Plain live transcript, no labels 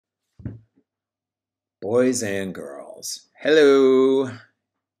Boys and girls, hello,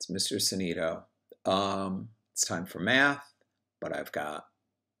 it's Mr. Sanito. It's time for math, but I've got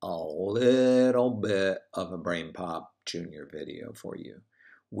a little bit of a Brain Pop Junior video for you.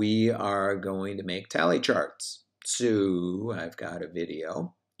 We are going to make tally charts. So I've got a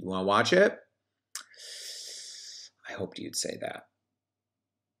video. You want to watch it? I hoped you'd say that.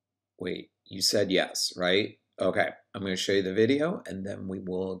 Wait, you said yes, right? Okay, I'm going to show you the video and then we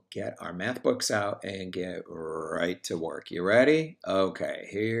will get our math books out and get right to work. You ready? Okay,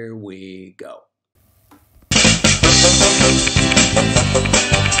 here we go.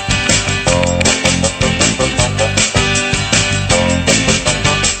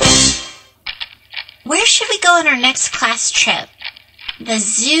 Where should we go on our next class trip? The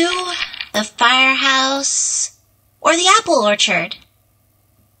zoo, the firehouse, or the apple orchard?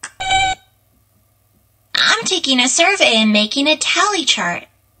 I'm taking a survey and making a tally chart.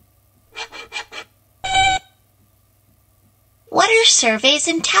 What are surveys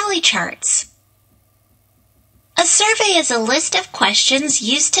and tally charts? A survey is a list of questions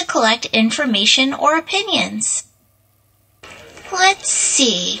used to collect information or opinions. Let's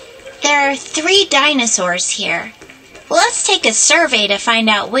see. There are 3 dinosaurs here. Let's take a survey to find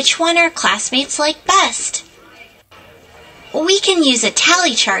out which one our classmates like best. We can use a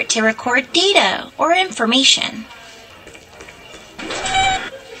tally chart to record data or information.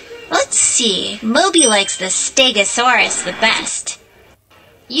 Let's see, Moby likes the Stegosaurus the best.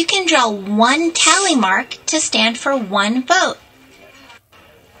 You can draw 1 tally mark to stand for 1 vote.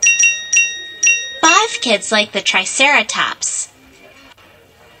 5 kids like the Triceratops.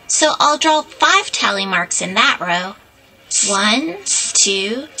 So I'll draw 5 tally marks in that row. 1,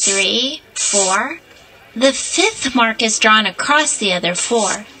 2, 3, 4. The 5th mark is drawn across the other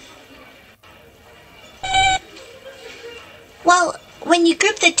 4. Well, when you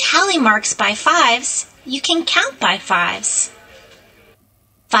group the tally marks by 5s, you can count by 5s.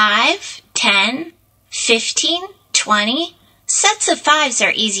 5, 10, 15, 20. Sets of 5s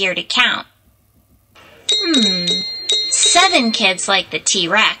are easier to count. 7 kids like the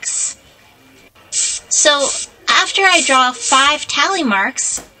T-Rex. So, after I draw 5 tally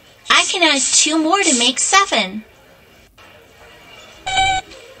marks, I can add 2 more to make 7.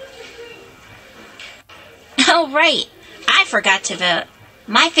 Oh, right. I forgot to vote.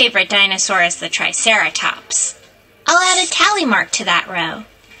 My favorite dinosaur is the Triceratops. I'll add a tally mark to that row.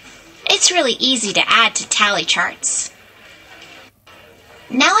 It's really easy to add to tally charts.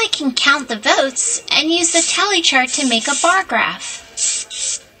 Now I can count the votes and use the tally chart to make a bar graph.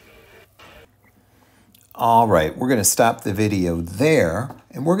 All right, we're going to stop the video there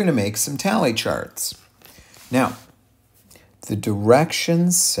and we're going to make some tally charts. Now, the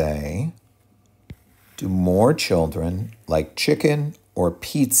directions say, do more children like chicken or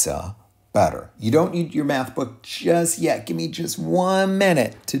pizza better? You don't need your math book just yet. Give me just 1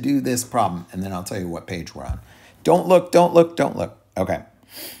 minute to do this problem and then I'll tell you what page we're on. Don't look, don't look, don't look. Okay.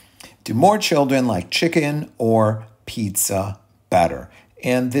 Do more children like chicken or pizza better?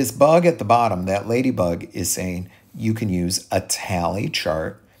 And this bug at the bottom, that ladybug, is saying you can use a tally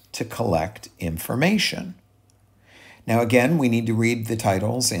chart to collect information. Now again, we need to read the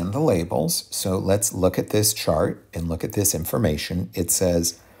titles and the labels. So let's look at this chart and look at this information. It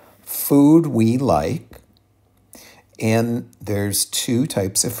says food we like. And there's 2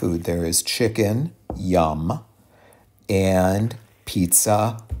 types of food. There is chicken, yum, and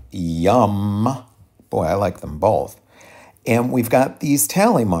pizza, yum. Boy, I like them both. And we've got these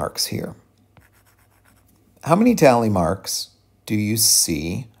tally marks here. How many tally marks do you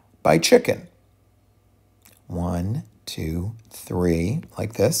see by chicken? 1, 2, 3,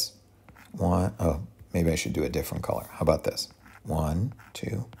 like this. 1, oh, maybe I should do a different color. How about this? 1,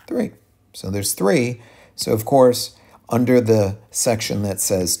 2, 3. So there's 3. So of course, under the section that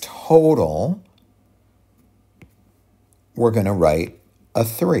says total, we're going to write a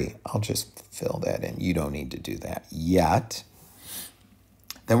 3. I'll just fill that in. You don't need to do that yet.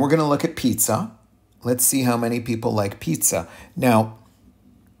 Then we're going to look at pizza. Let's see how many people like pizza. Now,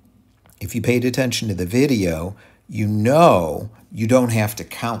 if you paid attention to the video, you know you don't have to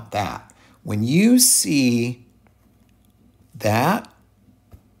count that. When you see that,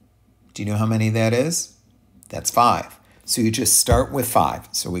 do you know how many that is? That's 5. So you just start with 5.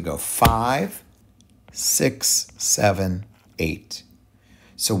 So we go 5, 6, 7, 8.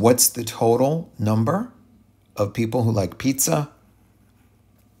 So what's the total number of people who like pizza?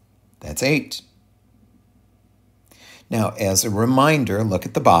 That's 8. Now, as a reminder, look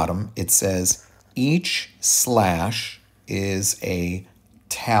at the bottom. It says each slash is a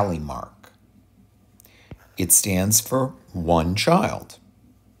tally mark. It stands for 1 child.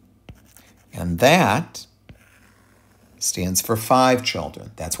 And that stands for 5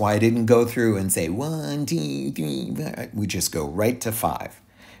 children. That's why I didn't go through and say 1, 2, 3, 4. We just go right to 5.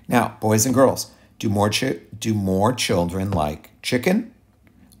 Now, boys and girls, do more children like chicken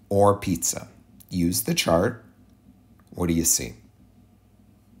or pizza? Use the chart. What do you see?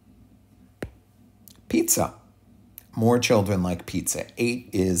 Pizza. More children like pizza. 8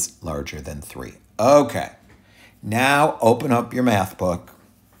 is larger than 3. Okay. Now open up your math book.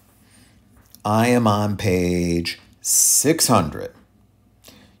 I am on page 600.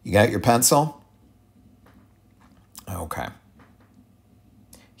 You got your pencil? Okay.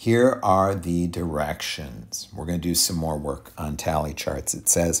 Here are the directions. We're going to do some more work on tally charts. It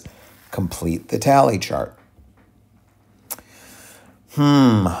says, complete the tally chart.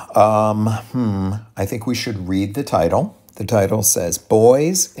 I think we should read the title. The title says,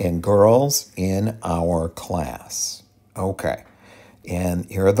 Boys and Girls in Our Class. Okay. And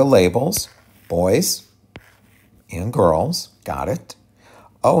here are the labels. Boys and girls. Got it.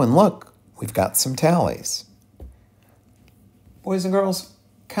 Oh, and look, we've got some tallies. Boys and girls,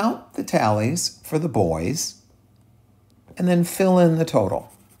 count the tallies for the boys and then fill in the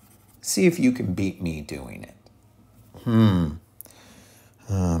total. See if you can beat me doing it.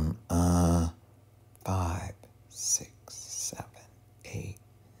 5, 6, 7, 8,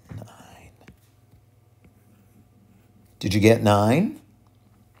 9. Did you get 9?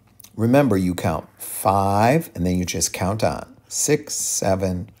 Remember, you count 5 and then you just count on. 6,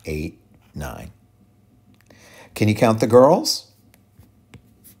 7, 8, 9. Can you count the girls?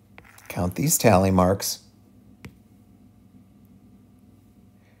 Count these tally marks.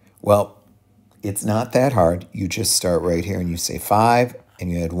 Well, it's not that hard. You just start right here and you say 5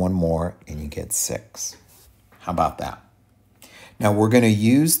 and you add 1 more and you get 6. How about that? Now we're going to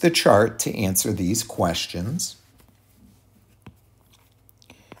use the chart to answer these questions.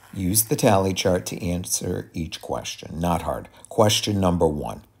 Use the tally chart to answer each question. Not hard. Question number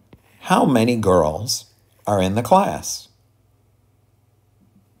 1. How many girls are in the class?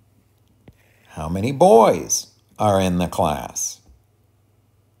 How many boys are in the class?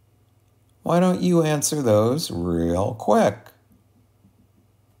 Why don't you answer those real quick?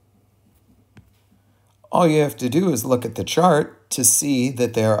 All you have to do is look at the chart to see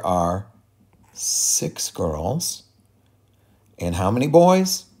that there are 6 girls. And how many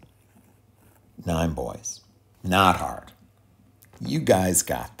boys? 9 boys. Not hard. You guys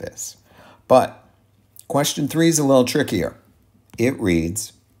got this. But question 3 is a little trickier. It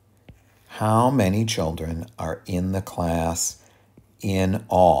reads, how many children are in the class in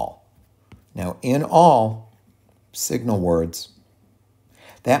all? Now, in all, signal words.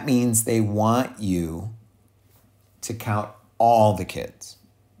 That means they want you to count all the kids.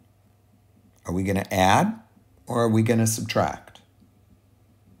 Are we going to add or are we going to subtract?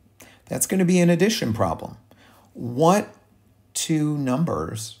 That's going to be an addition problem. What 2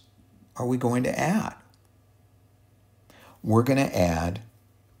 numbers are we going to add? We're going to add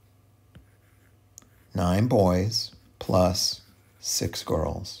 9 boys plus 6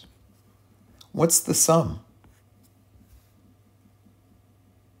 girls. What's the sum?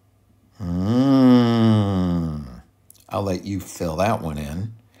 I'll let you fill that one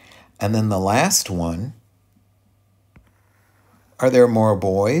in. And then the last one, are there more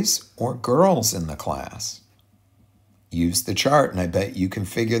boys or girls in the class? Use the chart, and I bet you can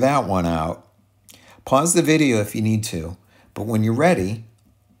figure that one out. Pause the video if you need to, but when you're ready,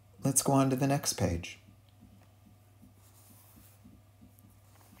 let's go on to the next page.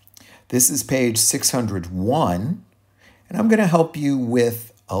 This is page 601, and I'm going to help you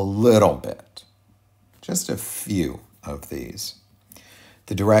with a little bit, just a few of these.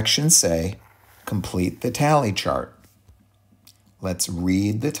 The directions say, complete the tally chart. Let's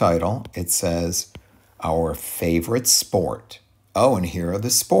read the title. It says, our favorite sport. Oh, and here are the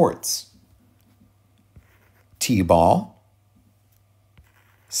sports. T-ball,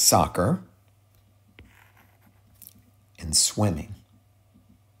 soccer, and swimming.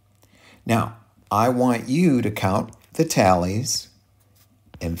 Now, I want you to count the tallies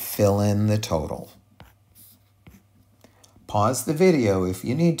and fill in the total. Pause the video if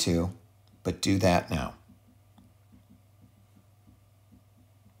you need to, but do that now.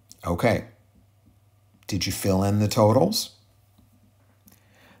 Okay. Did you fill in the totals?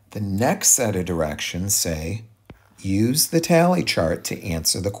 The next set of directions say, use the tally chart to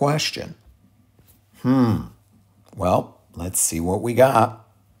answer the question. Well, let's see what we got.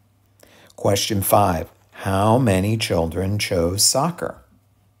 Question 5, how many children chose soccer?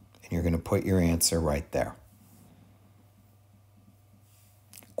 And you're going to put your answer right there.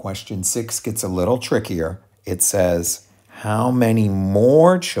 Question 6 gets a little trickier. It says, how many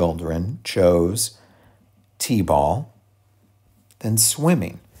more children chose T-ball than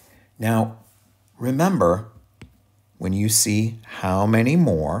swimming? Now, remember, when you see how many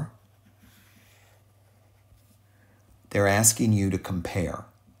more, they're asking you to compare.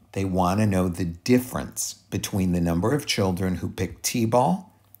 They want to know the difference between the number of children who picked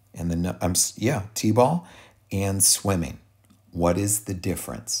T-ball and T-ball and swimming. What is the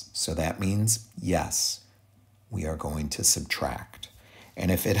difference? So that means yes, we are going to subtract.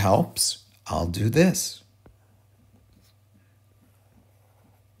 And if it helps, I'll do this.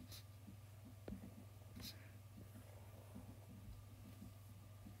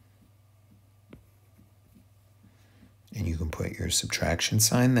 And you can put your subtraction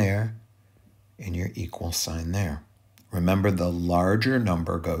sign there and your equal sign there. Remember, the larger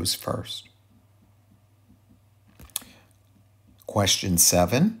number goes first. Question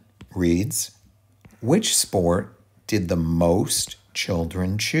 7 reads, which sport did the most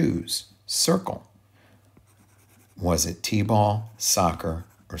children choose? Circle. Was it T-ball, soccer,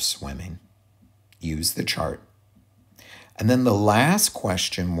 or swimming? Use the chart. And then the last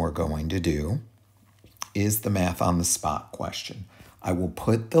question we're going to do is the math on the spot question. I will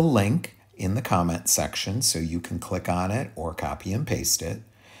put the link in the comment section so you can click on it or copy and paste it.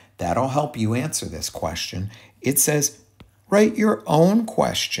 That'll help you answer this question. It says, write your own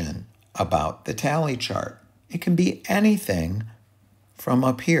question about the tally chart. It can be anything from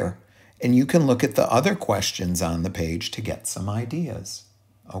up here. And you can look at the other questions on the page to get some ideas.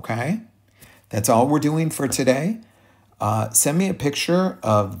 Okay? That's all we're doing for today. Send me a picture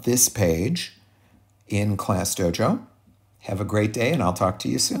of this page in Class Dojo. Have a great day, and I'll talk to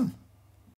you soon.